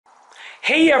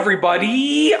Hey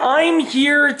everybody, I'm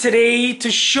here today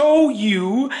to show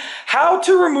you how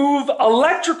to remove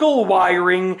electrical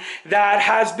wiring that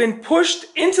has been pushed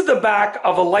into the back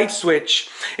of a light switch.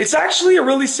 It's actually a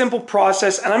really simple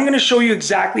process and I'm going to show you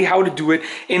exactly how to do it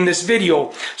in this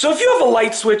video. So if you have a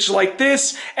light switch like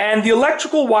this and the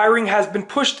electrical wiring has been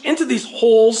pushed into these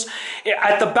holes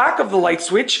at the back of the light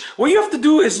switch, what you have to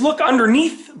do is look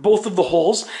underneath both of the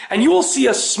holes and you will see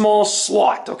a small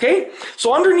slot, okay?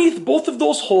 So underneath both of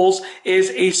those holes is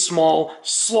a small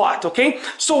slot, okay?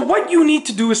 So what you need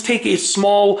to do is take a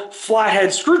small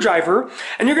flathead screwdriver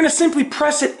and you're going to simply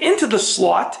press it into the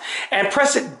slot and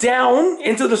press it down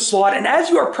into the slot, and as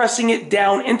you are pressing it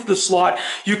down into the slot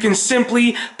you can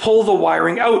simply pull the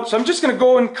wiring out. So I'm just going to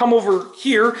go and come over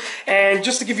here, and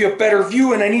just to give you a better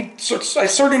view, and I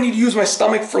sort of need to use my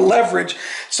stomach for leverage.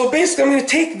 So basically I'm going to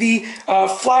take the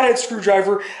flathead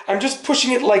screwdriver, I'm just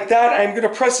pushing it like that, I'm going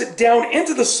to press it down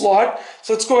into the slot.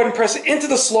 So let's go ahead and press it into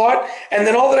the slot, and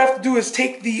then all that I have to do is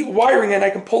take the wiring and I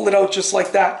can pull it out just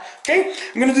like that. Okay,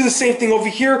 I'm going to do the same thing over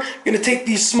here. I'm going to take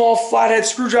the small flathead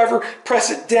screwdriver, press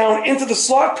it down into the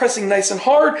slot, pressing nice and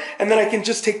hard, and then I can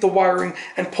just take the wiring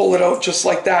and pull it out just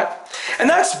like that. And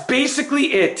that's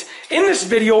basically it. In this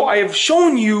video, I have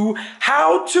shown you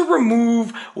how to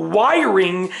remove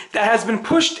wiring that has been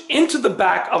pushed into the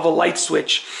back of a light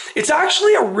switch. It's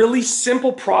actually a really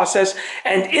simple process,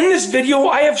 and in this video,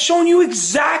 I have shown you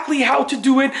exactly how to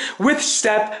do it with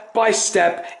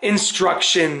step-by-step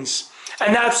instructions.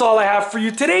 And that's all I have for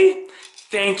you today.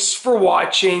 Thanks for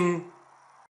watching.